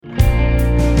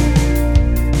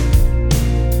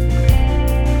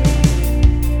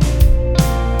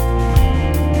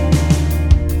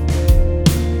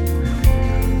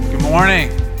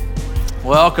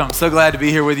Welcome. So glad to be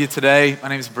here with you today. My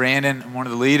name is Brandon. I'm one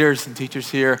of the leaders and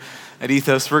teachers here at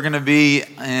Ethos. We're going to be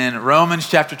in Romans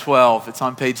chapter 12. It's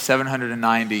on page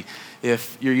 790.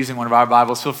 If you're using one of our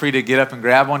Bibles, feel free to get up and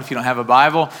grab one. If you don't have a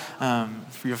Bible,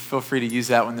 feel free to use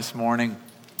that one this morning.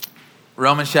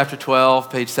 Romans chapter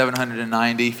 12, page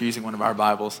 790, if you're using one of our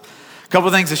Bibles. A couple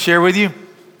of things to share with you.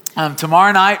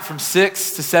 Tomorrow night from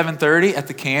 6 to 7:30 at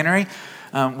the Cannery,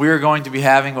 we are going to be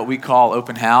having what we call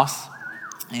open house.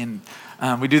 And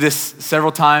we do this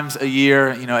several times a year,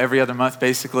 every other month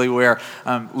basically, where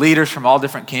leaders from all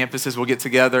different campuses will get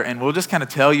together and we'll just kind of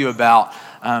tell you about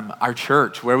our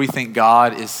church, where we think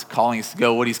God is calling us to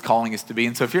go, what he's calling us to be.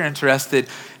 And so if you're interested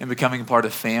in becoming a part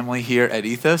of the family here at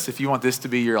Ethos, if you want this to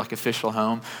be your official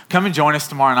home, come and join us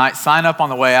tomorrow night. Sign up on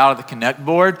the way out of the Connect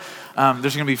board.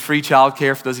 There's going to be free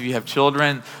childcare for those of you who have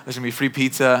children. There's going to be free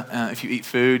pizza. If you eat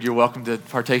food, you're welcome to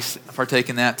partake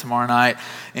in that tomorrow night.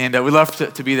 And we'd love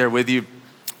to be there with you.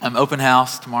 Open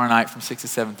house tomorrow night from 6 to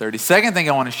 7:30. Second thing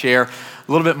I want to share,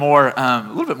 a little bit more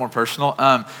personal.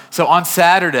 So on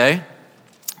Saturday,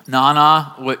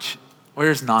 Nana,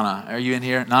 where's Nana? Are you in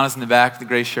here? Nana's in the back, the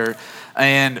gray shirt.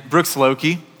 And Brooks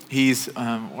Loki, he's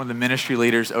one of the ministry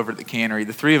leaders over at the Cannery.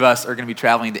 The three of us are going to be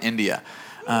traveling to India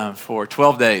for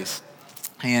 12 days.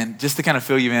 And just to kind of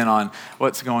fill you in on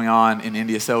what's going on in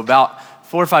India. So about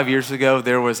 4 or 5 years ago,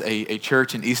 there was a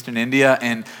church in eastern India,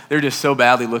 and they're just so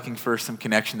badly looking for some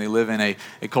connection. They live in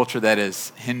a culture that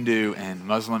is Hindu and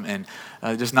Muslim, and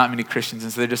just not many Christians,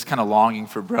 and so they're just kind of longing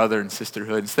for brother and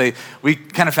sisterhood. And so we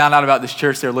kind of found out about this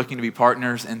church. They're looking to be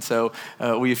partners, and so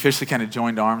we officially kind of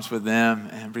joined arms with them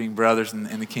and being brothers and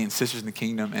sisters in the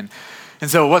kingdom. And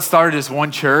so what started as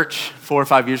one church 4 or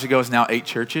 5 years ago is now 8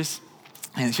 churches.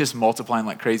 And it's just multiplying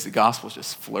like crazy. The gospel's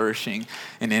just flourishing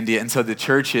in India. And so the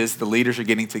leaders are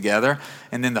getting together,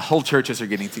 and then the whole churches are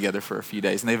getting together for a few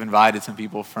days. And they've invited some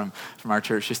people from our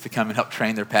church just to come and help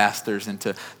train their pastors and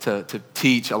to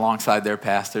teach alongside their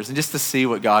pastors and just to see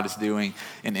what God is doing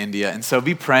in India. And so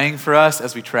be praying for us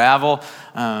as we travel.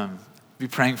 Be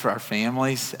praying for our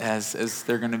families as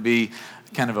they're going to be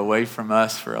kind of away from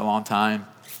us for a long time.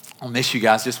 I'll miss you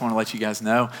guys. Just want to let you guys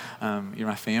know you're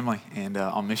my family, and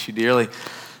I'll miss you dearly.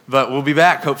 But we'll be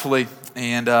back, hopefully.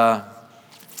 And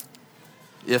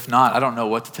if not, I don't know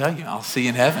what to tell you. I'll see you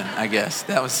in heaven, I guess.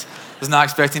 Was not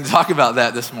expecting to talk about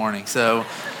that this morning. So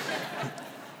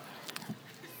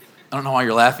I don't know why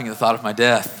you're laughing at the thought of my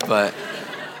death, but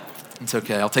it's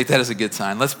okay. I'll take that as a good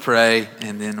sign. Let's pray,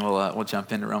 and then we'll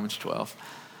jump into Romans 12.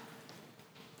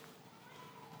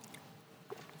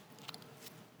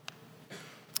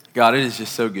 God, it is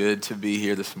just so good to be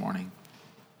here this morning.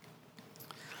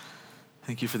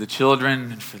 Thank you for the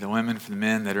children and for the women, for the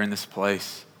men that are in this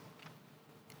place.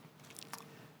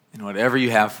 And whatever you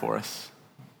have for us,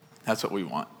 that's what we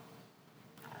want.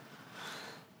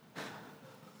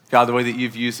 God, the way that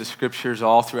you've used the scriptures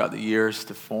all throughout the years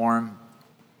to form,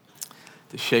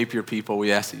 to shape your people,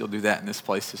 we ask that you'll do that in this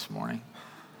place this morning.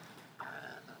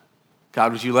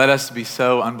 God, would you let us be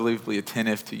so unbelievably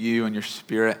attentive to you and your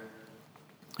spirit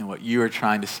and what you are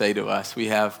trying to say to us. We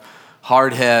have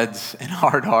hard heads and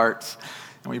hard hearts,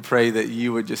 and we pray that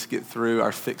you would just get through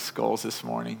our thick skulls this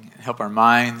morning and help our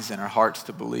minds and our hearts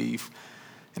to believe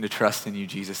and to trust in you,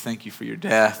 Jesus. Thank you for your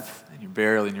death and your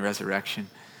burial and your resurrection.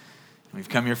 And we've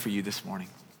come here for you this morning.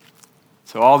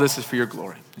 So all this is for your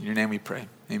glory. In your name we pray.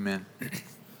 Amen.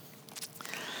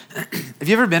 Have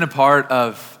you ever been a part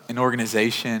of an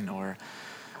organization or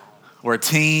a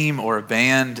team or a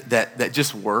band that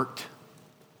just worked?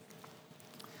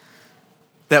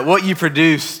 That what you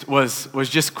produced was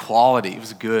just quality, it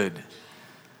was good.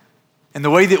 And the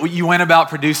way that you went about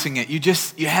producing it,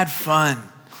 you had fun.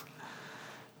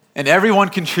 And everyone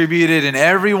contributed and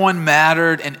everyone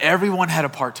mattered and everyone had a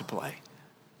part to play.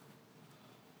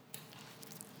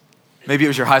 Maybe it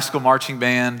was your high school marching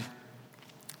band.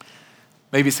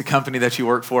 Maybe it's the company that you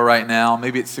work for right now.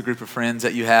 Maybe it's the group of friends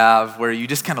that you have where you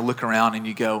just kind of look around and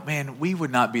you go, man, we would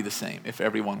not be the same if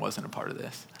everyone wasn't a part of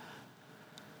this.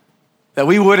 That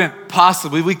we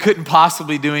couldn't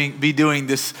possibly be doing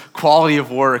this quality of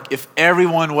work if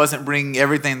everyone wasn't bringing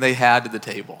everything they had to the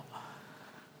table.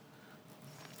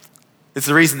 It's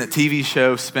the reason that TV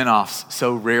show spinoffs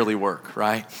so rarely work,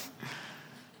 right?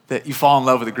 That you fall in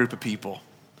love with a group of people.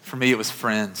 For me, it was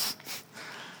Friends.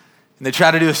 And they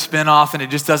try to do a spinoff and it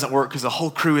just doesn't work because the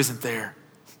whole crew isn't there.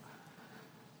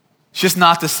 It's just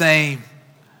not the same.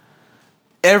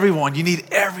 Everyone, you need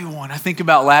everyone. I think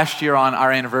about last year on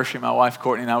our anniversary, my wife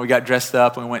Courtney and I, we got dressed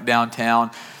up and we went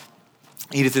downtown,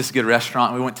 eat at this good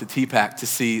restaurant. We went to T-Pack to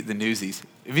see the Newsies.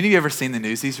 Have any of you ever seen the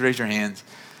Newsies? Raise your hands.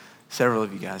 Several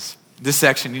of you guys. This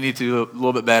section, you need to do a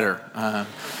little bit better.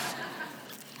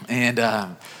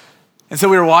 And so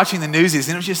we were watching the Newsies,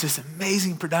 and it was just this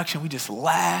amazing production. We just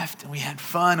laughed, and we had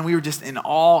fun, and we were just in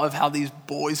awe of how these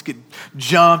boys could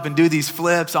jump and do these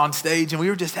flips on stage, and we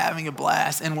were just having a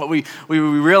blast. And what we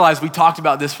realized, we talked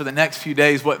about this for the next few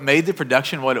days, what made the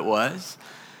production what it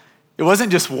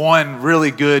wasn't just one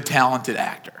really good, talented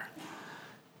actor.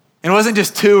 It wasn't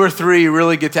just two or three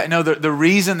really good. No, the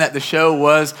reason that the show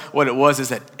was what it was is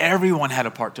that everyone had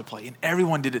a part to play, and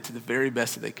everyone did it to the very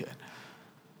best that they could.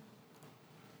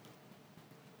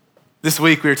 This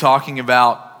week we're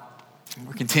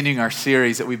continuing our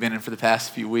series that we've been in for the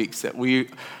past few weeks that we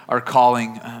are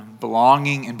calling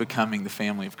Belonging and Becoming the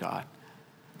Family of God.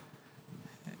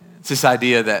 It's this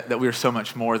idea that we are so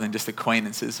much more than just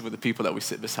acquaintances with the people that we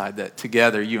sit beside, that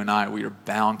together, you and I, we are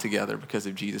bound together because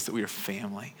of Jesus, that we are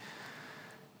family.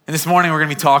 And this morning we're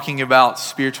going to be talking about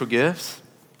spiritual gifts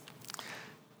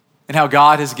and how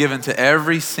God has given to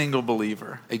every single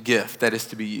believer a gift that is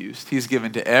to be used. He's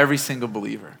given to every single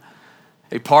believer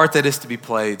a part that is to be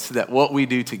played so that what we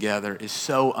do together is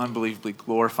so unbelievably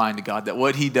glorifying to God, that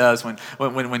what he does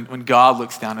when God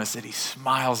looks down on us, that he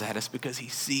smiles at us because he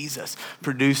sees us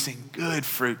producing good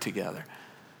fruit together.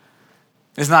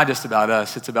 It's not just about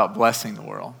us, it's about blessing the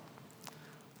world.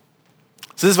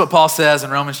 So this is what Paul says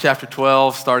in Romans chapter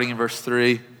 12, starting in verse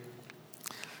 3.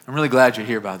 I'm really glad you're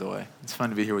here, by the way. It's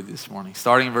fun to be here with you this morning.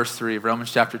 Starting in verse 3 of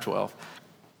Romans chapter 12.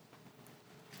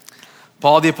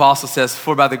 Paul the apostle says,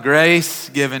 "For by the grace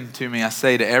given to me, I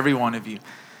say to every one of you,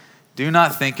 do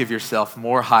not think of yourself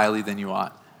more highly than you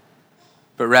ought,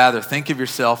 but rather think of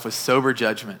yourself with sober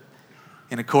judgment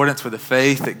in accordance with the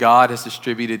faith that God has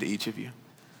distributed to each of you.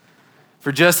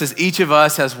 For just as each of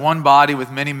us has one body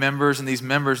with many members, and these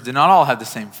members do not all have the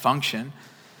same function,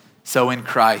 so in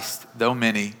Christ, though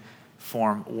many,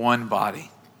 form one body,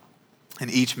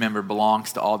 and each member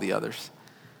belongs to all the others.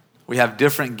 We have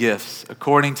different gifts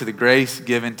according to the grace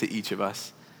given to each of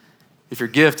us. If your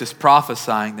gift is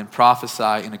prophesying, then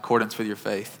prophesy in accordance with your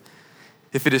faith.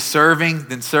 If it is serving,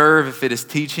 then serve. If it is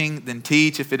teaching, then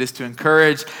teach. If it is to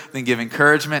encourage, then give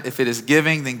encouragement. If it is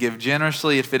giving, then give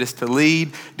generously. If it is to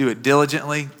lead, do it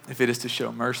diligently. If it is to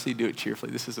show mercy, do it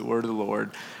cheerfully." This is the word of the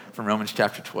Lord from Romans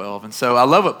chapter 12. And so I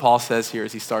love what Paul says here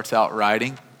as he starts out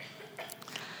writing.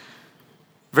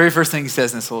 Very first thing he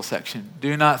says in this little section,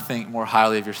 do not think more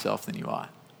highly of yourself than you ought.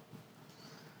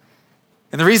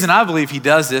 And the reason I believe he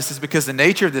does this is because the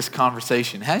nature of this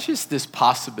conversation has just this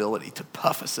possibility to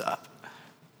puff us up.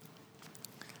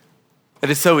 That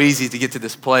it's so easy to get to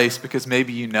this place because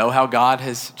maybe you know how God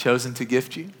has chosen to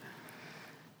gift you.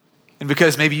 And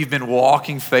because maybe you've been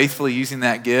walking faithfully using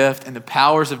that gift, and the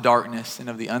powers of darkness and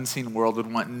of the unseen world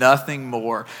would want nothing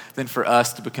more than for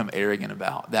us to become arrogant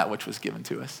about that which was given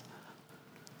to us.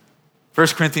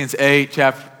 1 Corinthians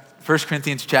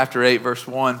chapter 8, verse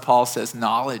 1, Paul says,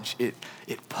 knowledge, it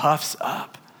puffs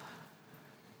up.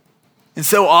 And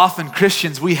so often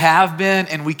Christians, we have been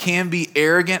and we can be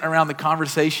arrogant around the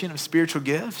conversation of spiritual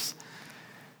gifts.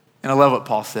 And I love what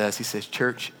Paul says. He says,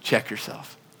 church, check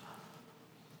yourself.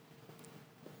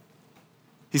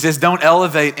 He says, don't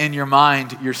elevate in your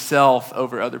mind yourself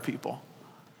over other people.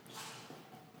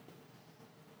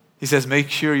 He says, make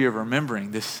sure you're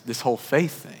remembering this whole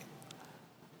faith thing.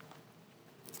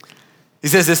 He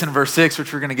says this in verse 6,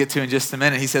 which we're going to get to in just a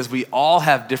minute. He says, we all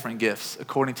have different gifts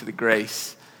according to the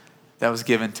grace that was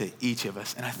given to each of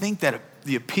us. And I think that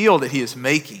the appeal that he is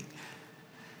making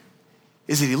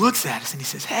is that he looks at us and he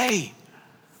says, hey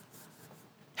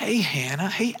Hannah,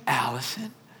 hey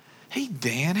Allison, hey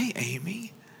Dan, hey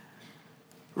Amy,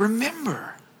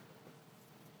 remember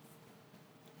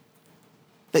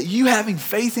that you having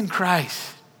faith in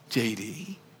Christ,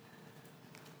 JD,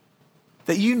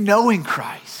 that you knowing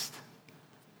Christ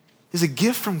is a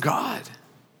gift from God.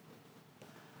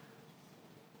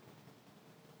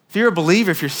 If you're a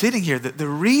believer, if you're sitting here, the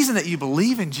reason that you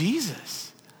believe in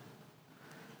Jesus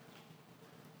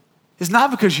is not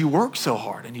because you worked so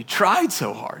hard and you tried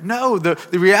so hard. No,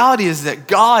 the reality is that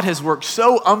God has worked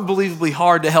so unbelievably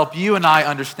hard to help you and I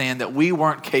understand that we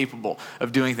weren't capable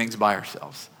of doing things by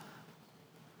ourselves.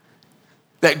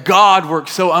 That God worked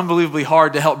so unbelievably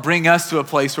hard to help bring us to a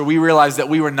place where we realized that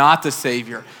we were not the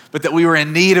Savior, but that we were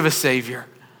in need of a Savior.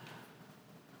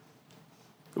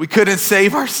 We couldn't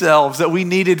save ourselves, that we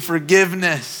needed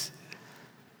forgiveness.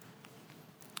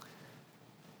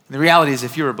 And the reality is,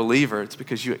 if you're a believer, it's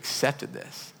because you accepted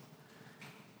this.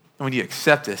 And when you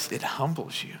accept this, it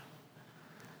humbles you.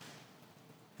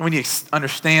 And when you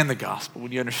understand the gospel,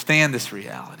 when you understand this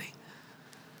reality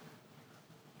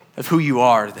of who you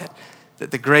are, that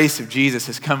the grace of Jesus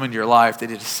has come into your life,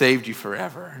 that it has saved you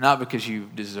forever, not because you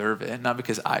deserve it, not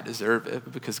because I deserve it,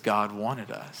 but because God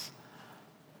wanted us.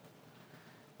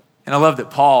 And I love that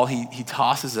Paul, he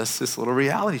tosses us this little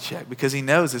reality check because he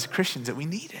knows as Christians that we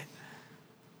need it.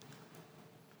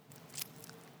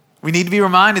 We need to be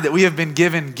reminded that we have been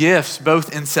given gifts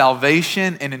both in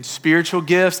salvation and in spiritual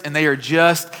gifts, and they are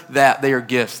just that. They are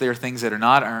gifts. They are things that are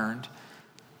not earned.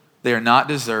 They are not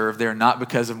deserved. They are not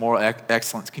because of moral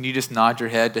excellence. Can you just nod your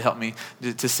head to help me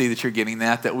to see that you're getting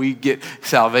that? That we get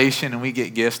salvation and we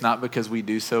get gifts not because we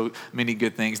do so many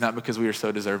good things, not because we are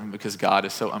so deserving, because God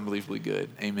is so unbelievably good.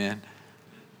 Amen.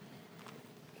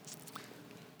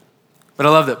 But I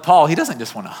love that Paul, he doesn't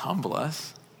just want to humble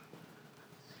us.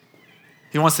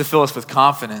 He wants to fill us with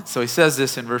confidence. So he says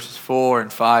this in verses 4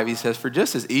 and 5. He says, "For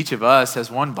just as each of us has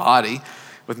one body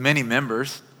with many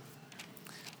members,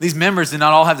 these members do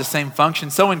not all have the same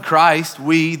function. So in Christ,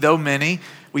 we, though many,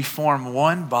 we form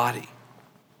one body.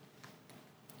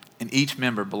 And each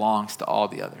member belongs to all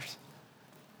the others."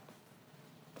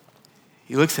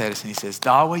 He looks at us and he says,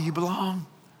 "Dawa, you belong.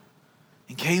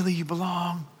 And Kaylee, you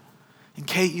belong. And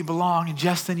Kate, you belong. And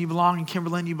Justin, you belong. And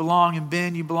Kimberlyn, you belong. And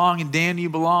Ben, you belong. And Dan, you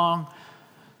belong.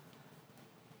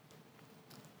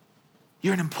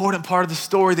 You're an important part of the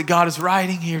story that God is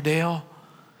writing here, Dale.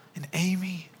 And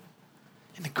Amy.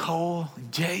 And Nicole.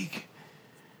 And Jake.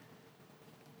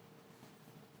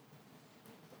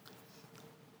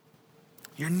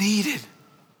 You're needed.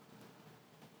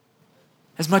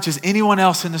 As much as anyone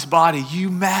else in this body,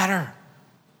 you matter.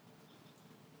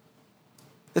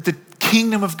 That the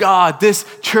kingdom of God, this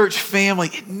church family,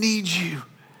 it needs you.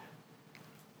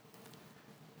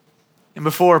 And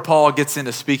before Paul gets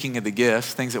into speaking of the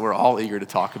gifts, things that we're all eager to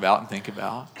talk about and think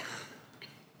about,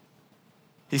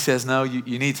 he says, no,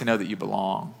 you need to know that you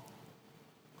belong,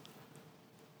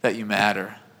 that you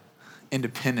matter,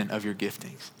 independent of your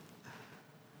giftings.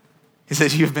 He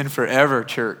says, you've been forever,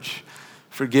 church,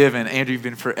 forgiven. Andrew, you've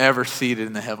been forever seated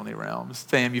in the heavenly realms.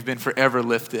 Sam, you've been forever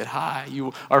lifted high.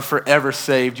 You are forever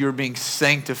saved. You are being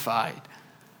sanctified.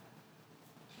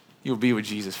 You'll be with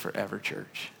Jesus forever,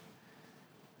 church.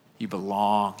 You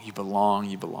belong, you belong,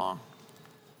 you belong.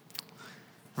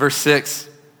 Verse 6,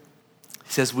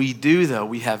 he says, we do though,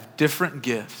 we have different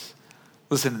gifts.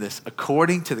 Listen to this,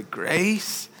 according to the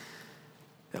grace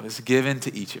that was given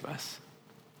to each of us.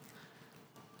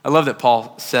 I love that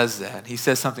Paul says that. He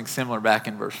says something similar back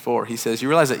in verse 4. He says, you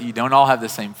realize that you don't all have the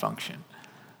same function.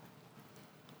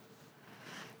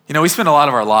 You know, we spend a lot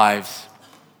of our lives,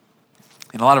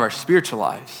 and a lot of our spiritual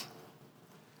lives,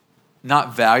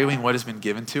 not valuing what has been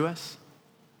given to us.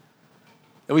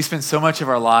 That we spend so much of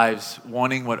our lives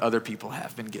wanting what other people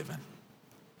have been given.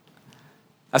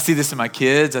 I see this in my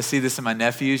kids. I see this in my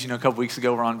nephews. You know, a couple weeks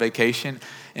ago, we're on vacation,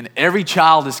 and every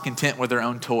child is content with their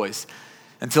own toys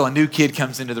until a new kid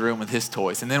comes into the room with his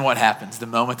toys. And then what happens the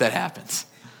moment that happens?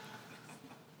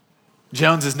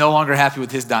 Jones is no longer happy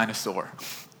with his dinosaur.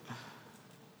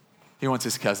 He wants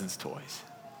his cousin's toys.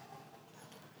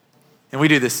 And we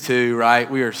do this too,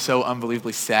 right? We are so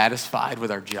unbelievably satisfied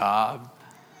with our job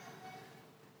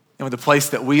and with the place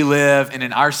that we live and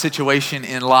in our situation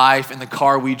in life, in the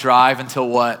car we drive, until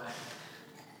what?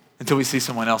 Until we see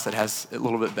someone else that has it a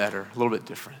little bit better, a little bit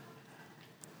different.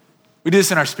 We do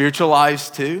this in our spiritual lives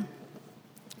too.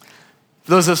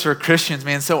 For those of us who are Christians,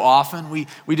 man, so often we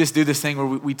just do this thing where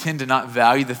we tend to not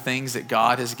value the things that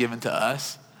God has given to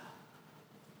us.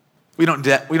 We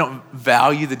don't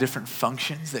value the different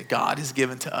functions that God has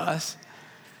given to us.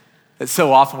 That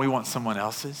so often we want someone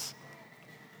else's.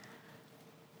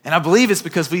 And I believe it's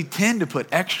because we tend to put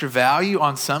extra value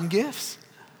on some gifts.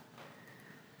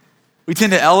 We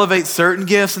tend to elevate certain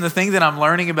gifts, and the thing that I'm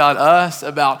learning about us,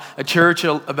 about a church,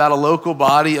 about a local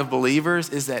body of believers,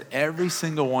 is that every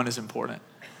single one is important.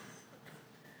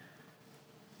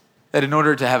 That in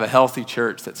order to have a healthy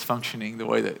church that's functioning the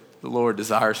way that the Lord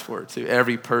desires for it to,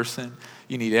 every person,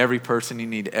 you need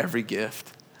every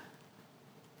gift.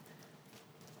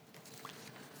 I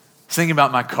was thinking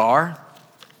about my car.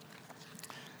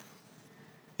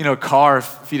 You know, a car,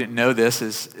 if you didn't know this,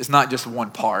 is not just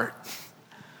one part.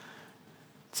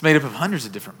 It's made up of hundreds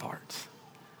of different parts.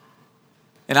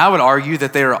 And I would argue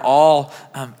that they are all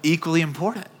equally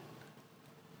important.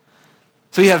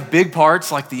 So you have big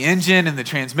parts like the engine and the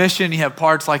transmission. You have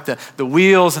parts like the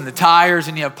wheels and the tires.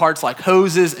 And you have parts like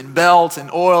hoses and belts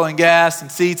and oil and gas and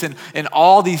seats and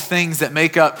all these things that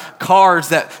make up cars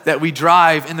that we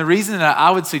drive. And the reason that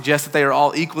I would suggest that they are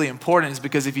all equally important is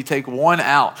because if you take one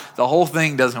out, the whole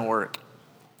thing doesn't work.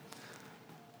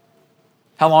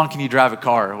 How long can you drive a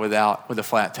car with a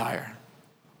flat tire?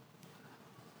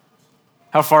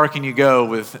 How far can you go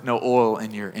with no oil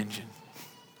in your engine?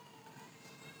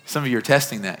 Some of you are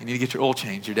testing that. You need to get your oil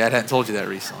changed. Your dad hadn't told you that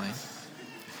recently.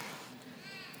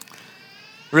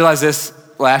 Realize this,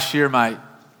 last year my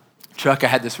truck, I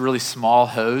had this really small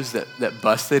hose that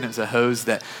busted. It was a hose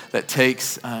that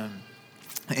takes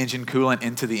engine coolant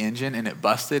into the engine, and it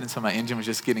busted, and so my engine was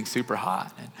just getting super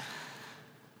hot. And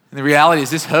the reality is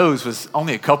this hose was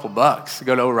only a couple bucks to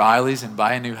go to O'Reilly's and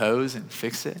buy a new hose and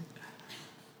fix it.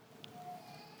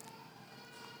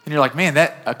 And you're like, man,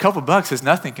 that a couple bucks is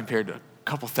nothing compared to a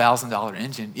couple $1,000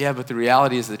 engine. Yeah, but the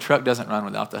reality is the truck doesn't run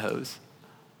without the hose.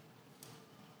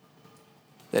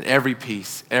 That every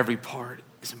piece, every part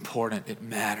is important. It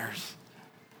matters.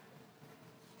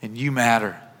 And you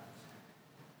matter.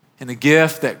 And the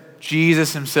gift that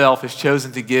Jesus himself has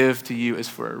chosen to give to you is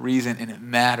for a reason, and it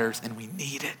matters, and we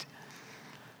need it.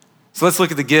 So let's look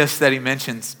at the gifts that he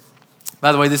mentions.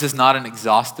 By the way, this is not an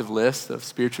exhaustive list of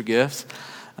spiritual gifts.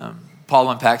 Paul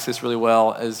unpacks this really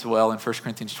well as well in 1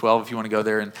 Corinthians 12, if you want to go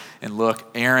there and look.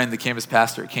 Aaron, the campus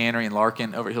pastor at Cannery, and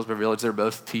Larkin over at Hillsborough Village, they're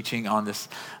both teaching on this,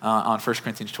 on 1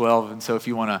 Corinthians 12. And so if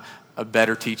you want a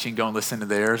better teaching, go and listen to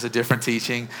theirs, a different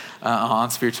teaching on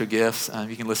spiritual gifts.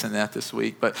 You can listen to that this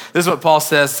week. But this is what Paul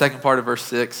says, second part of verse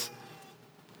 6.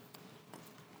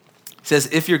 He says,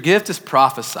 if your gift is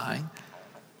prophesying,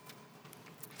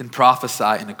 then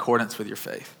prophesy in accordance with your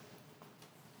faith.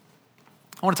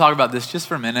 I want to talk about this just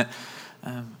for a minute.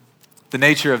 The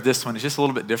nature of this one is just a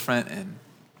little bit different and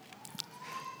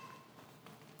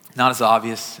not as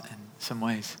obvious in some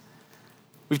ways.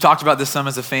 We've talked about this some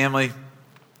as a family,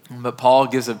 but Paul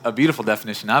gives a beautiful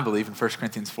definition, I believe, in 1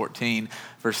 Corinthians 14,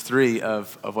 verse 3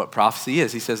 of what prophecy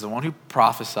is. He says, the one who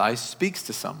prophesies speaks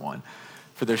to someone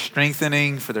for their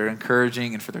strengthening, for their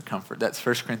encouraging, and for their comfort. That's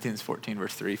 1 Corinthians 14,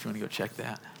 verse 3, if you want to go check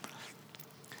that.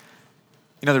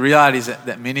 You know, the reality is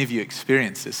that many of you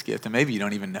experience this gift, and maybe you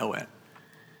don't even know it.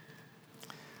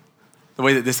 The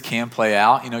way that this can play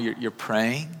out, you know, you're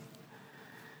praying.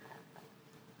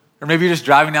 Or maybe you're just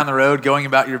driving down the road, going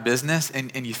about your business,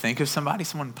 and you think of somebody,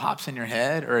 someone pops in your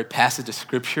head, or a passage of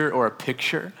scripture or a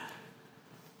picture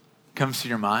comes to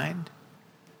your mind.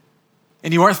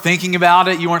 And you weren't thinking about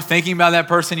it, you weren't thinking about that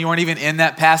person, you weren't even in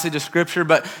that passage of scripture,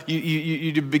 but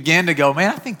you begin to go, man,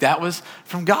 I think that was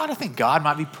from God. I think God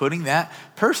might be putting that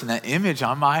person, that image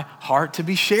on my heart to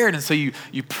be shared. And so you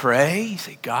pray, you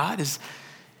say, God, is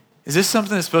this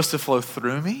something that's supposed to flow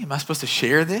through me? Am I supposed to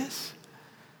share this?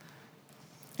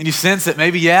 And you sense that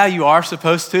maybe, yeah, you are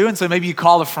supposed to. And so maybe you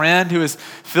call a friend who is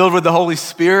filled with the Holy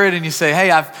Spirit and you say, hey,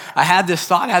 I had this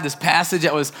thought, I had this passage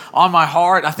that was on my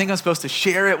heart. I think I'm supposed to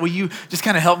share it. Will you just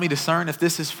kind of help me discern if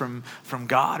this is from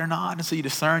God or not? And so you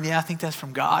discern, yeah, I think that's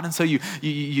from God. And so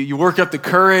you work up the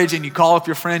courage and you call up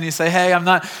your friend and you say, hey, I'm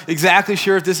not exactly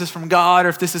sure if this is from God or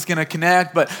if this is going to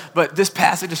connect, but this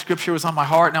passage of scripture was on my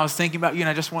heart and I was thinking about you and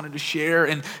I just wanted to share.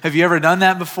 And have you ever done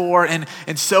that before? And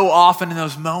so often in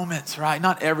those moments, right?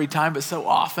 Not every time, but so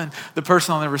often the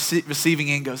person on the receiving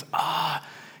end goes,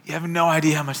 you have no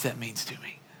idea how much that means to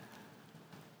me.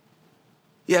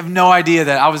 You have no idea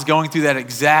that I was going through that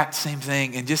exact same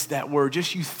thing, and just that word,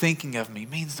 just you thinking of me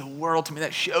means the world to me.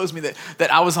 That shows me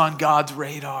that I was on God's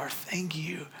radar. Thank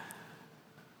you.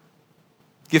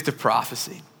 Gift of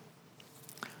prophecy.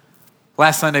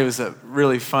 Last Sunday was a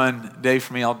really fun day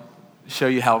for me. I'll show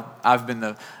you how I've been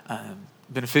the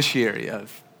beneficiary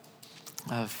of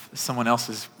someone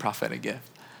else's prophetic gift.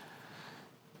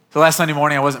 So last Sunday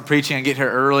morning, I wasn't preaching. I get here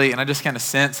early, and I just kind of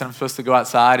sense that I'm supposed to go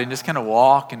outside and just kind of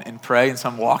walk and pray. And so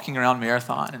I'm walking around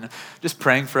Marathon and just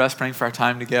praying for us, praying for our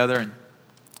time together. And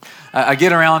I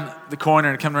get around the corner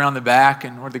and come around the back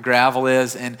and where the gravel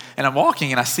is, and I'm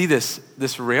walking, and I see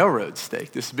this railroad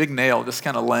stake, this big nail just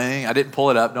kind of laying. I didn't pull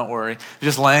it up, don't worry.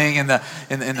 Just laying in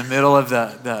the middle of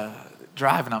the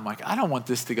drive, and I'm like, I don't want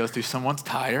this to go through someone's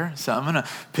tire, so I'm gonna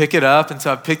pick it up. And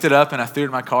so I picked it up and I threw it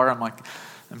in my car. I'm like,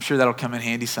 I'm sure that'll come in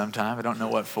handy sometime. I don't know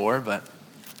what for, but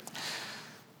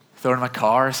throw it in my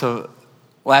car. So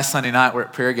last Sunday night we're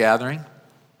at prayer gathering,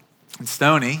 and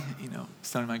Stoney,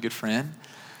 Stoney, my good friend,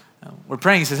 we're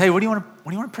praying. He says, hey, what do you want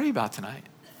to pray about tonight?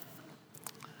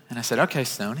 And I said, okay,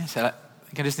 Stoney. I said, I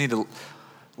think I just need to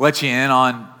let you in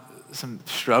on some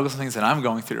struggles and things that I'm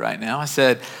going through right now. I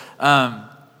said,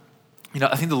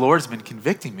 I think the Lord's been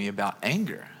convicting me about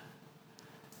anger,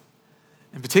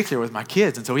 in particular with my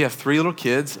kids. And so we have 3 little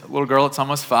kids, a little girl that's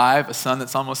almost 5, a son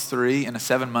that's almost 3, and a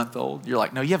 7-month-old. You're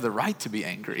like, no, you have the right to be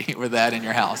angry with that in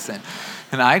your house. And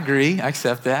I agree, I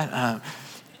accept that.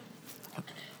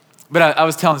 But I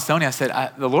was telling Stoney, I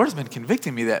said, the Lord's been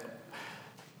convicting me that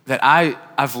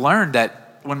I've learned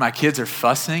that when my kids are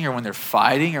fussing or when they're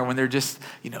fighting or when they're just,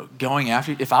 going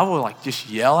after you, if I will just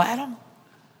yell at them,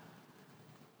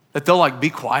 that they'll be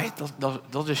quiet,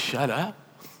 they'll just shut up.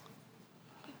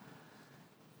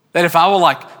 That if I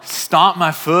will stomp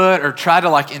my foot or try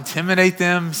to intimidate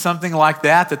them, something like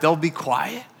that they'll be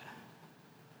quiet.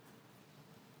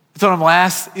 told him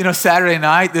last, Saturday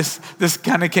night, this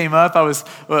kind of came up. I was,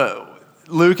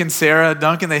 Luke and Sarah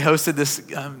Duncan, they hosted this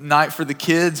night for the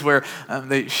kids where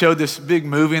they showed this big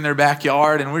movie in their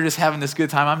backyard, and we're just having this good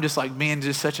time. I'm just like being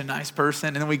just such a nice person.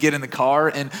 And then we get in the car,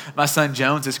 and my son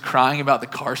Jones is crying about the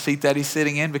car seat that he's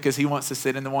sitting in because he wants to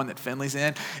sit in the one that Finley's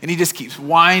in. And he just keeps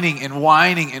whining and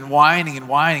whining and whining and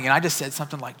whining. And I just said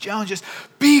something like, Jones, just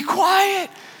be quiet.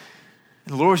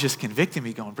 And the Lord was just convicting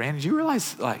me going, Brandon, did you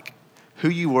realize like who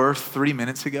you were 3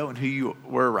 minutes ago and who you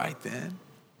were right then?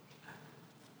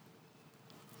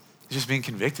 Just being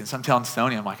convicted. So I'm telling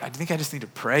Stoney, I'm like, I think I just need to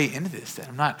pray into this, that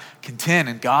I'm not content.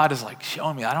 And God is like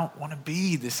showing me I don't want to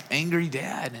be this angry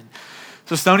dad. And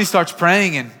so Stoney starts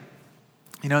praying, and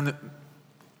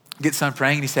gets done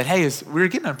praying, and he said, hey, as we were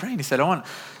getting done praying, he said,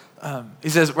 he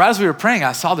says, right as we were praying,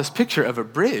 I saw this picture of a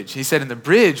bridge. He said, and the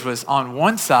bridge was on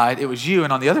one side, it was you,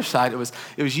 and on the other side, it was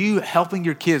you helping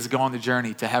your kids go on the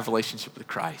journey to have a relationship with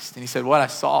Christ. And he said, what I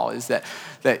saw is that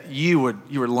you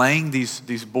were laying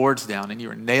these boards down, and you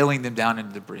were nailing them down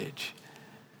into the bridge.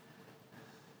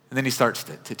 And then he starts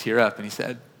to tear up, and he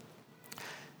said,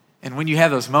 and when you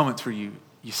have those moments where you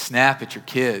snap at your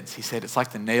kids, he said, it's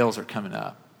like the nails are coming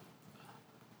up.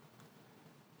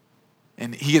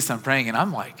 And he gets done praying, and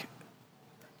I'm like,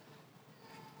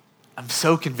 I'm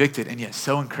so convicted and yet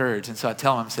so encouraged. And so I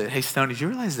tell him, I said, hey, Stone, did you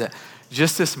realize that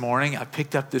just this morning I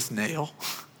picked up this nail?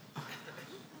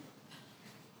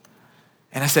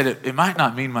 And I said, it might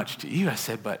not mean much to you. I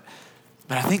said, but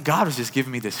I think God was just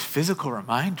giving me this physical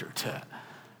reminder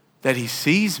that he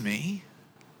sees me,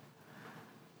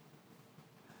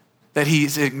 that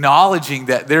he's acknowledging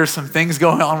that there's some things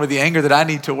going on with the anger that I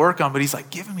need to work on, but he's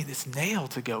like giving me this nail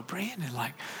to go, Brandon,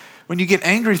 like when you get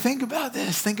angry, think about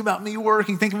this, think about me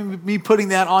working, think of me putting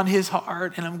that on his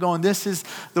heart. And I'm going, this is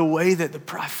the way that the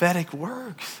prophetic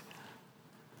works.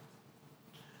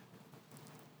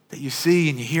 That you see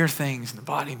and you hear things and the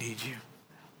body needs you.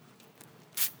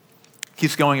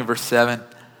 Keeps going in verse 7. It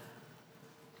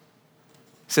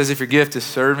says, if your gift is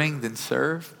serving, then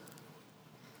serve.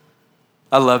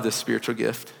 I love this spiritual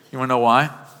gift. You want to know why?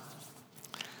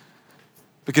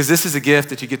 Because this is a gift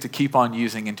that you get to keep on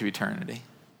using into eternity.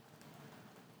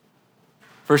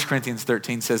 1 Corinthians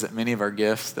 13 says that many of our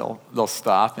gifts, they'll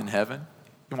stop in heaven.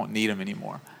 You won't need them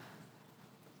anymore.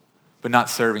 But not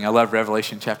serving. I love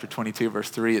Revelation chapter 22, verse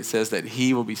 3. It says that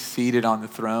he will be seated on the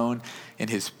throne and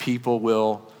his people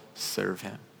will serve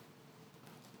him.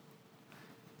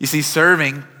 You see,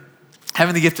 serving,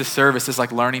 having the gift of service is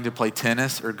like learning to play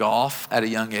tennis or golf at a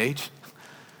young age.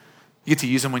 You get to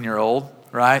use them when you're old,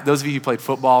 right? Those of you who played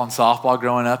football and softball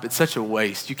growing up, it's such a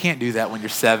waste. You can't do that when you're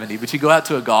 70, but you go out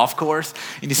to a golf course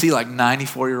and you see like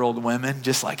 94-year-old women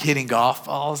just like hitting golf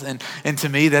balls. And to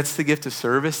me, that's the gift of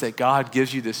service, that God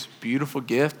gives you this beautiful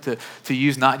gift to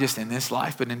use not just in this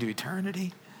life, but into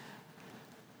eternity.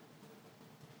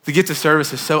 The gift of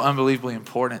service is so unbelievably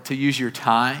important, to use your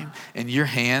time and your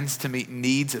hands to meet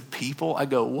needs of people. I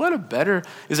go,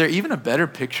 is there even a better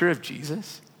picture of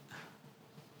Jesus?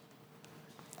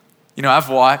 I've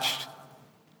watched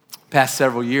past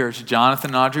several years, Jonathan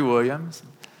and Audrey Williams,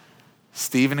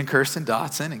 Stephen and Kirsten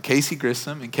Dotson, and Casey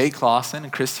Grissom, and Kate Clausen,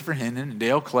 and Christopher Hendon, and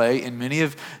Dale Clay, and many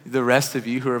of the rest of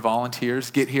you who are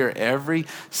volunteers get here every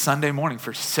Sunday morning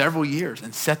for several years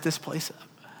and set this place up.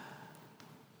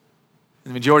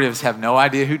 The majority of us have no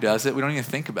idea who does it. We don't even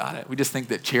think about it. We just think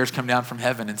that chairs come down from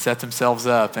heaven and set themselves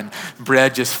up, and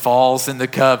bread just falls in the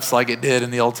cups like it did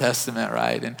in the Old Testament,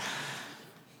 right? And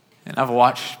I've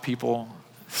watched people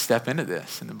step into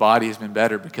this, and the body has been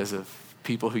better because of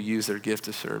people who use their gift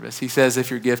of service. He says, if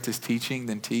your gift is teaching,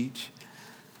 then teach.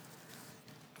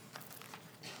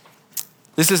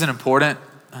 This is an important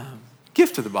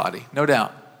gift to the body, no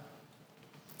doubt.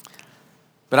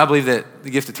 But I believe that the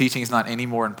gift of teaching is not any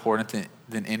more important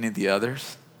than any of the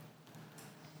others.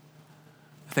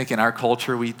 I think in our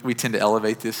culture, we tend to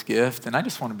elevate this gift, and I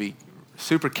just want to be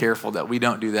super careful that we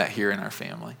don't do that here in our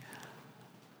family.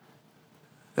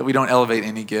 That we don't elevate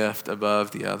any gift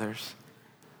above the others.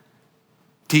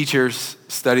 Teachers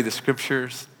study the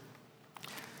scriptures.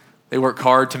 They work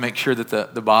hard to make sure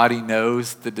that the body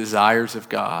knows the desires of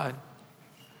God.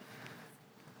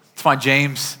 That's why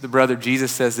James, the brother of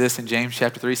Jesus, says this in James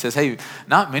chapter 3. He says, hey,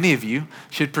 not many of you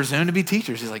should presume to be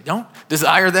teachers. He's like, don't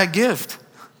desire that gift.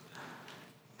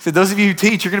 He said, those of you who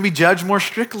teach, you're going to be judged more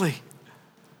strictly.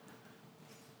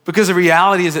 Because the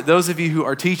reality is that those of you who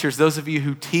are teachers, those of you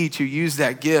who teach, who use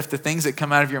that gift, the things that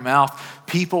come out of your mouth,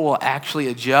 people will actually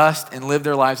adjust and live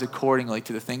their lives accordingly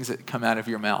to the things that come out of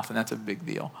your mouth, and that's a big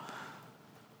deal.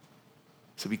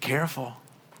 So be careful,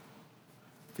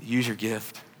 but use your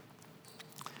gift.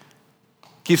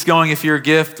 Keeps going, if your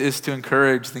gift is to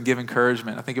encourage, then give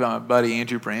encouragement. I think about my buddy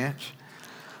Andrew Branch.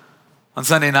 On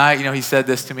Sunday night, he said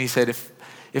this to me. He said,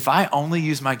 if I only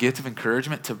use my gift of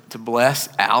encouragement to bless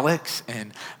Alex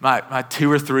and my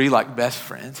 2 or 3 best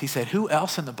friends, he said, who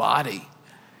else in the body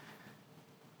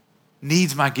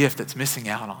needs my gift that's missing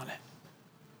out on it?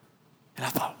 And I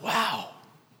thought, wow,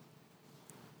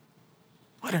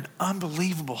 what an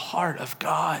unbelievable heart of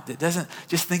God that doesn't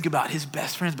just think about his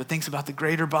best friends, but thinks about the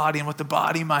greater body and what the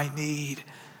body might need.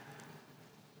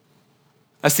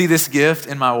 I see this gift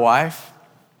in my wife.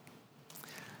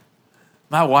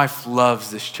 My wife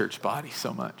loves this church body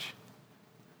so much.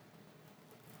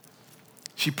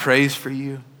 She prays for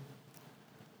you,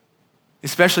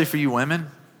 especially for you women.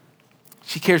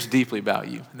 She cares deeply about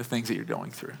you and the things that you're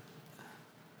going through.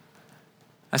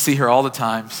 I see her all the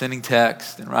time sending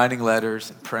texts and writing letters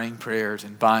and praying prayers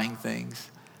and buying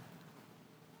things.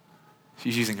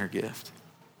 She's using her gift.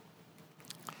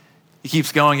 He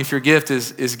keeps going. If your gift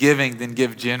is giving, then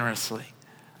give generously.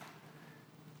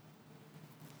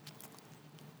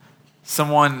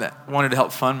 Someone that wanted to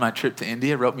help fund my trip to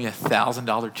India wrote me a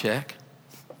 $1,000 check.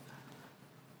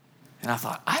 And I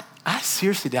thought, I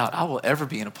seriously doubt I will ever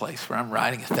be in a place where I'm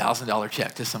writing a $1,000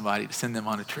 check to somebody to send them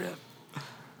on a trip.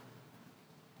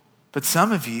 But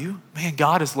some of you, man,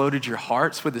 God has loaded your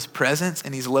hearts with his presence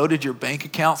and he's loaded your bank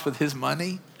accounts with his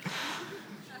money.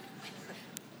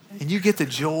 And you get the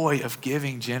joy of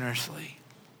giving generously.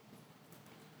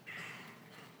 It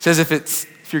says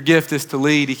if your gift is to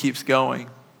lead, he keeps going,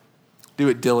 do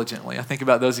it diligently. I think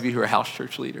about those of you who are house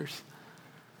church leaders.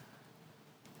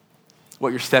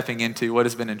 What you're stepping into, what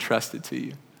has been entrusted to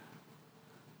you.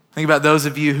 Think about those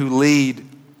of you who lead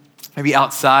maybe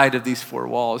outside of these 4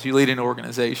 walls. You lead an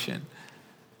organization.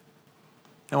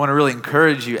 I want to really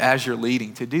encourage you as you're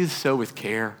leading to do so with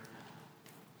care.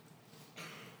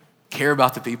 Care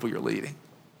about the people you're leading.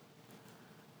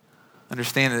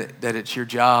 Understand that it's your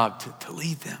job to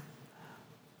lead them.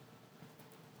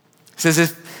 It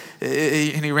says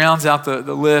and he rounds out the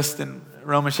list in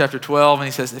Romans chapter 12, and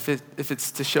he says, if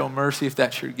it's to show mercy, if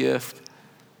that's your gift,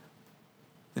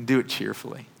 then do it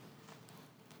cheerfully.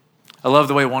 I love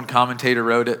the way one commentator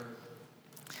wrote it.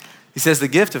 He says, the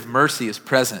gift of mercy is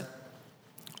present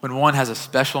when one has a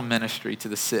special ministry to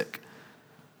the sick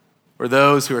or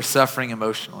those who are suffering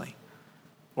emotionally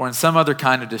or in some other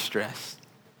kind of distress,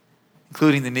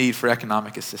 including the need for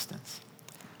economic assistance.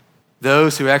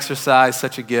 Those who exercise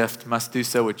such a gift must do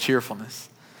so with cheerfulness.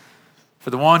 For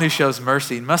the one who shows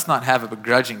mercy must not have a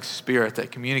begrudging spirit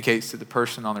that communicates to the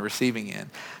person on the receiving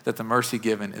end that the mercy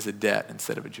given is a debt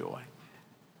instead of a joy.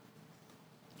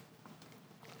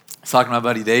 I was talking to my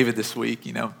buddy David this week,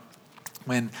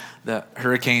 when the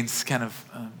hurricanes kind of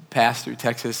passed through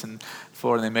Texas and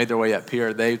Florida, and they made their way up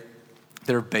here,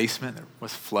 their basement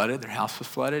was flooded, their house was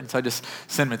flooded. And so I just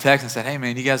sent him a text and said, hey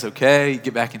man, you guys okay? You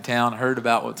get back in town, I heard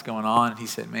about what's going on. And he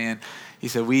said,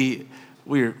 we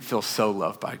feel so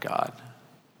loved by God.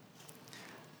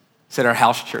 He said our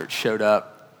house church showed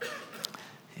up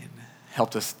and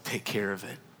helped us take care of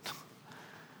it.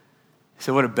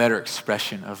 So what a better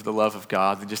expression of the love of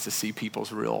God than just to see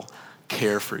people's real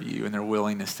care for you and their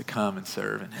willingness to come and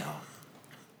serve and help.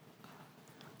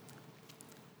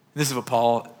 This is what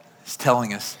Paul is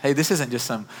telling us. Hey, this isn't just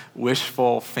some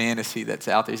wishful fantasy that's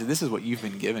out there. He said, this is what you've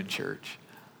been given, church.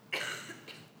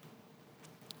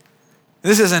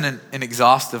 This isn't an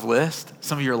exhaustive list.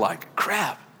 Some of you are like,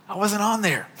 crap, I wasn't on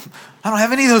there. I don't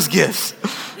have any of those gifts.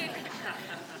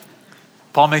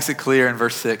 Paul makes it clear in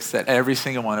verse 6 that every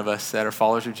single one of us that are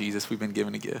followers of Jesus, we've been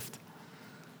given a gift.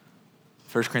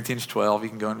 1 Corinthians 12, you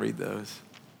can go and read those.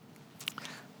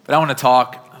 But I want to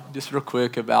talk just real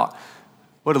quick about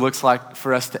what it looks like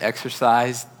for us to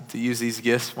exercise, to use these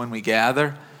gifts when we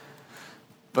gather,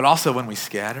 but also when we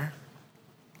scatter.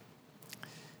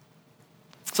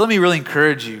 So let me really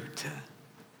encourage you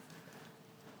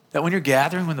that when you're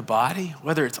gathering with the body,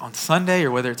 whether it's on Sunday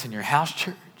or whether it's in your house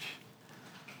church,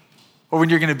 or when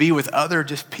you're going to be with other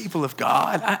just people of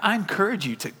God, I encourage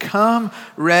you to come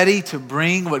ready to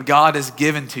bring what God has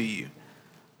given to you,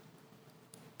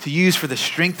 to use for the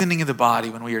strengthening of the body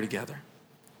when we are together.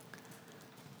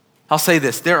 I'll say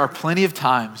this, there are plenty of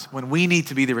times when we need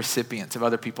to be the recipients of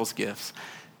other people's gifts.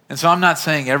 And so I'm not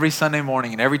saying every Sunday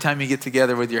morning and every time you get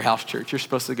together with your house church, you're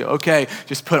supposed to go, okay,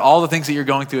 just put all the things that you're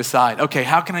going through aside. Okay,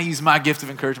 how can I use my gift of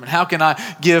encouragement? How can I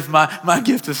give my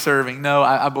gift of serving? No,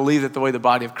 I believe that the way the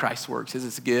body of Christ works is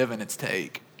it's give and it's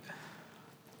take.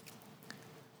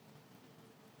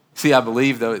 See, I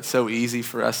believe, though, it's so easy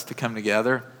for us to come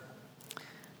together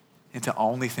and to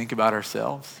only think about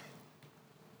ourselves.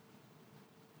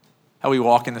 How we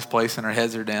walk in this place and our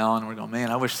heads are down and we're going,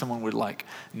 man, I wish someone would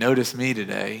notice me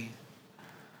today.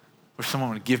 Wish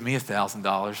someone would give me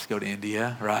 $1,000 to go to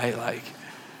India, right?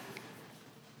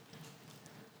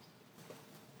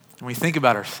 When we think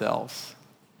about ourselves,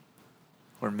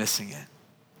 we're missing it.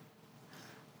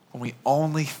 When we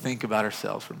only think about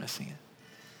ourselves, we're missing it.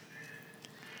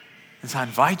 And so I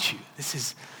invite you, this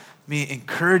is me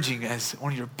encouraging as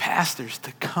one of your pastors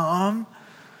to come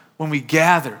when we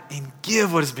gather and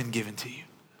give what has been given to you.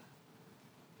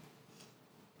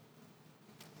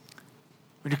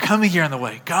 When you're coming here on the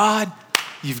way, God,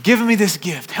 you've given me this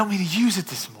gift. Help me to use it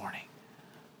this morning.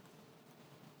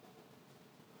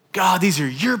 God, these are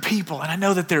your people, and I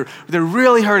know that they're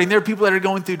really hurting. There are people that are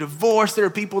going through divorce. There are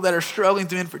people that are struggling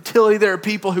through infertility. There are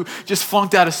people who just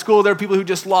flunked out of school. There are people who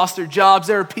just lost their jobs.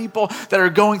 There are people that are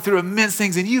going through immense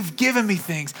things, and you've given me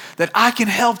things that I can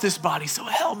help this body. So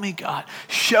help me, God.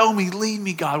 Show me, lead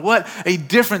me, God. What a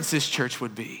difference this church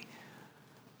would be.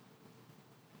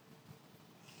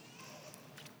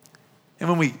 And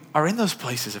when we are in those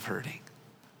places of hurting,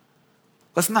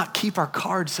 let's not keep our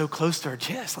cards so close to our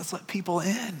chest. Let's let people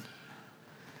in.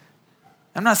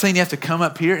 I'm not saying you have to come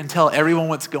up here and tell everyone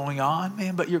what's going on,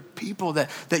 man, but you're people that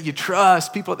you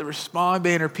trust, people that respond,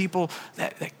 man, or people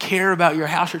that care about your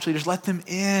house church leaders. Let them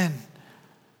in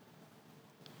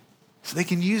so they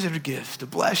can use their gifts to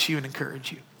bless you and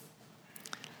encourage you.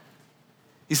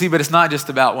 You see, but it's not just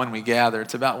about when we gather,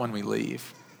 it's about when we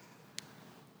leave.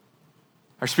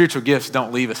 Our spiritual gifts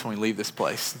don't leave us when we leave this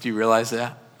place. Do you realize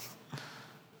that?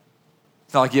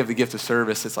 It's not like you have the gift of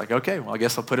service. It's like, okay, well, I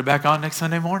guess I'll put it back on next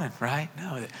Sunday morning, right?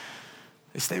 No,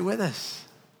 they stay with us.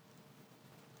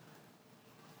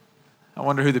 I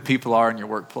wonder who the people are in your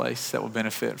workplace that will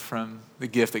benefit from the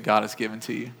gift that God has given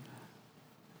to you.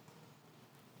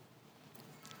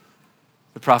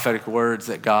 The prophetic words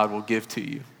that God will give to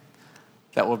you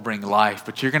that will bring life,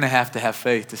 but you're going to have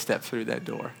faith to step through that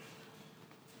door.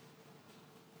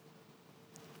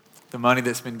 The money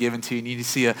that's been given to you, and you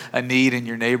see a need in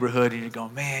your neighborhood, and you're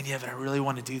going, man, yeah, but I really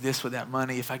want to do this with that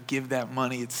money. If I give that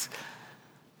money, you're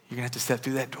going to have to step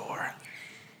through that door.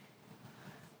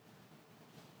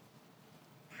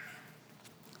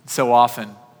 So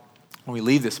often, when we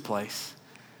leave this place,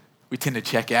 we tend to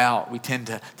check out. We tend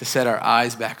to set our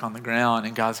eyes back on the ground,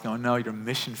 and God's going, no, your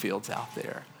mission field's out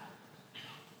there.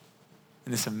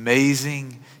 And this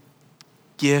amazing,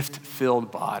 gift-filled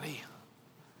body.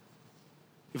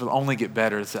 It will only get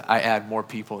better as I add more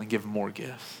people and give more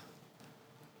gifts.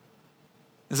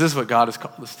 This is what God has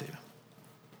called us to.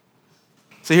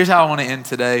 So here's how I want to end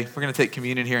today. We're going to take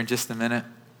communion here in just a minute.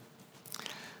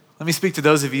 Let me speak to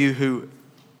those of you who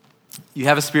you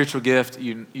have a spiritual gift.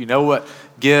 You know what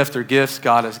gift or gifts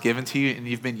God has given to you, and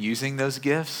you've been using those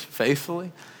gifts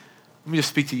faithfully. Let me just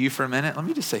speak to you for a minute. Let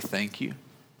me just say thank you.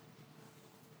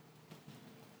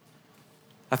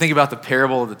 I think about the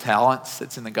parable of the talents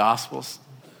that's in the Gospels,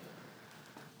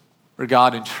 where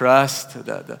God entrusts,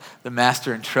 the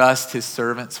master entrusts his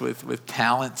servants with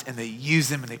talents, and they use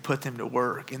them and they put them to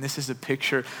work. And this is a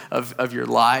picture of your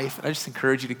life. I just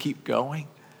encourage you to keep going.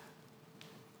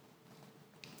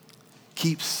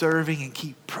 Keep serving and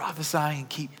keep prophesying and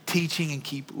keep teaching and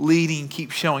keep leading, keep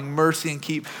showing mercy and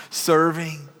keep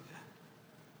serving.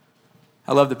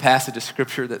 I love the passage of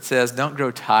scripture that says, don't grow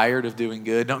tired of doing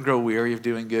good. Don't grow weary of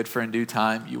doing good, for in due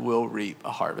time you will reap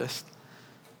a harvest.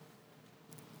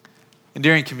 And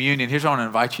during communion, here's what I want to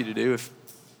invite you to do. If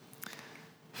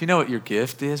you know what your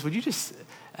gift is, would you just,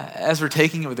 as we're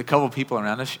taking it with a couple of people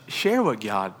around us, share what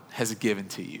God has given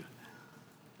to you.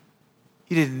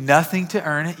 You did nothing to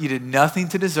earn it. You did nothing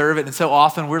to deserve it. And so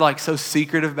often we're so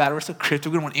secretive about it. We're so cryptic.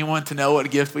 We don't want anyone to know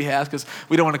what gift we have because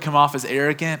we don't want to come off as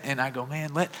arrogant. And I go,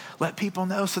 man, let people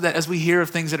know so that as we hear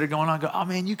of things that are going on, go, oh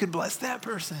man, you could bless that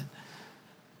person.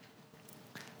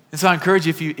 And so I encourage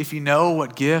you, if you know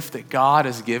what gift that God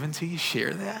has given to you,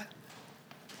 share that.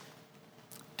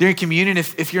 During communion,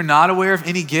 if you're not aware of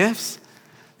any gifts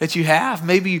that you have,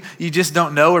 maybe you just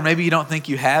don't know, or maybe you don't think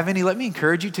you have any, let me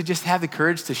encourage you to just have the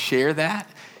courage to share that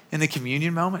in the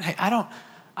communion moment. Hey, I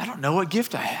don't know what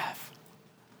gift I have.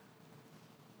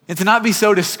 And to not be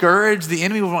so discouraged. The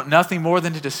enemy will want nothing more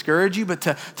than to discourage you, but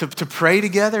to pray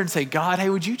together and say, God, hey,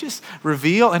 would you just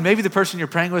reveal? And maybe the person you're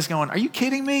praying with is going, are you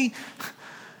kidding me?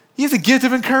 You have the gift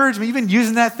of encouragement. You've been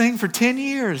using that thing for 10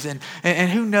 years. And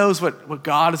who knows what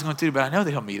God is going to do, but I know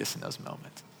that he'll meet us in those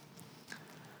moments.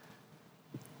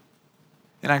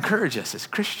 And I encourage us as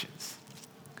Christians,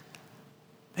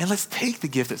 man, let's take the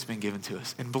gift that's been given to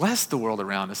us and bless the world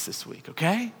around us this week,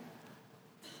 okay?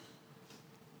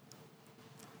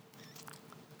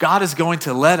 God is going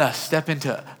to let us step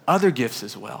into other gifts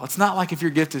as well. It's not like if your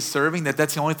gift is serving,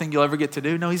 that's the only thing you'll ever get to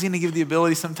do. No, he's going to give the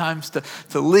ability sometimes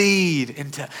to lead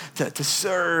and to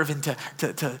serve and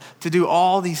to do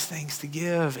all these things, to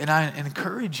give. And I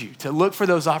encourage you to look for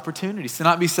those opportunities, to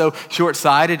not be so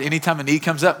short-sighted. Anytime a need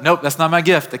comes up, nope, that's not my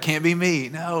gift. That can't be me.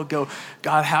 No, go,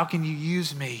 God, how can you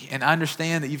use me? And I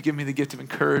understand that you've given me the gift of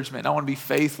encouragement. I want to be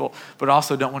faithful, but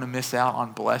also don't want to miss out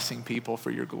on blessing people for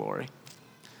your glory.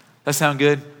 That sound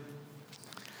good?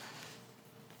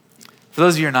 For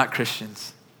those of you who are not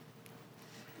Christians,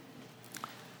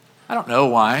 I don't know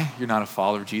why you're not a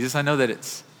follower of Jesus. I know that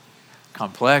it's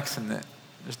complex and that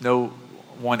there's no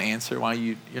one answer why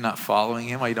you're not following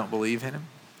him, why you don't believe in him.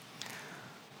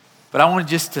 But I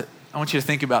want you to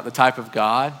think about the type of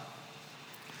God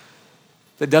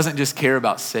that doesn't just care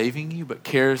about saving you, but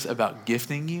cares about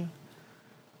gifting you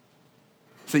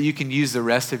so that you can use the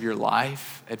rest of your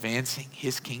life advancing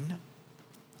his kingdom.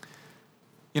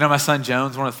 You know, my son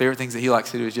Jones, one of the favorite things that he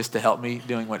likes to do is just to help me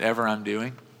doing whatever I'm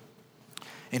doing.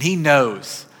 And he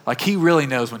knows, like he really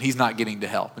knows when he's not getting to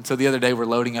help. And so the other day we're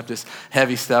loading up this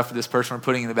heavy stuff for this person we're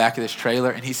putting in the back of this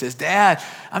trailer. And he says, Dad,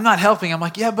 I'm not helping. I'm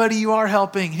like, yeah, buddy, you are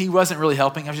helping. And he wasn't really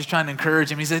helping. I was just trying to encourage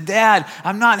him. He said, Dad,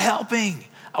 I'm not helping.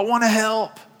 I want to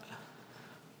help.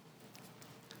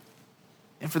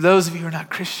 And for those of you who are not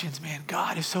Christians, man,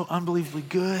 God is so unbelievably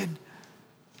good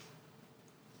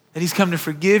that he's come to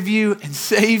forgive you and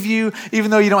save you,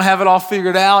 even though you don't have it all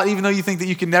figured out, even though you think that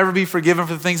you can never be forgiven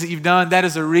for the things that you've done. That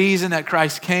is the reason that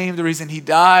Christ came, the reason he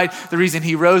died, the reason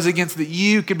he rose again, so that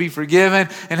you could be forgiven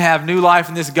and have new life.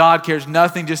 And this God cares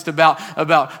nothing just about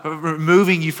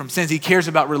removing you from sins. He cares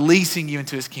about releasing you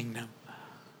into his kingdom.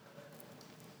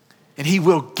 And he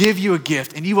will give you a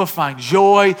gift, and you will find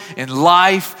joy and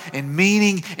life and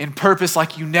meaning and purpose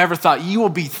like you never thought. You will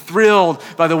be thrilled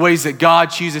by the ways that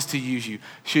God chooses to use you,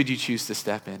 should you choose to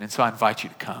step in. And so I invite you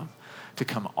to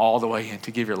come all the way in,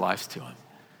 to give your lives to him,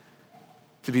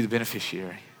 to be the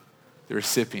beneficiary, the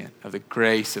recipient of the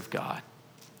grace of God,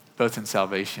 both in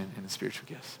salvation and in spiritual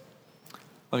gifts.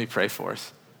 Let me pray for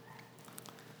us.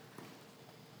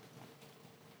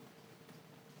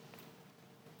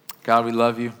 God, we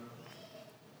love you.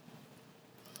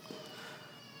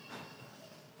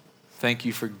 Thank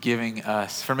you for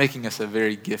making us a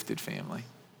very gifted family.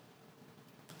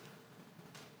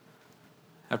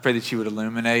 I pray that you would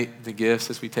illuminate the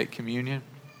gifts as we take communion,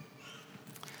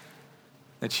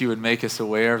 that you would make us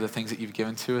aware of the things that you've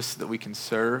given to us so that we can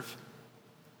serve.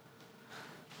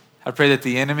 I pray that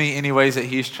the enemy, any ways that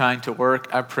he's trying to work,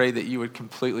 I pray that you would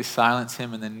completely silence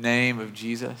him in the name of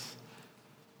Jesus.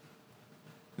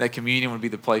 That communion would be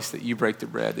the place that you break the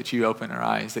bread, that you open our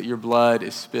eyes, that your blood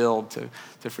is spilled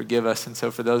to forgive us. And so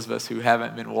for those of us who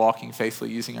haven't been walking faithfully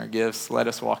using our gifts, let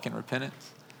us walk in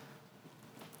repentance.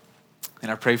 And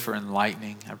I pray for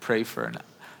enlightening. I pray for an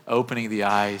opening the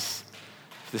eyes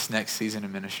for this next season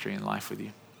of ministry and life with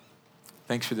you.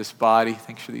 Thanks for this body.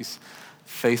 Thanks for these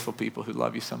faithful people who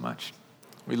love you so much.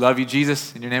 We love you,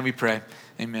 Jesus. In your name we pray.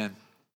 Amen.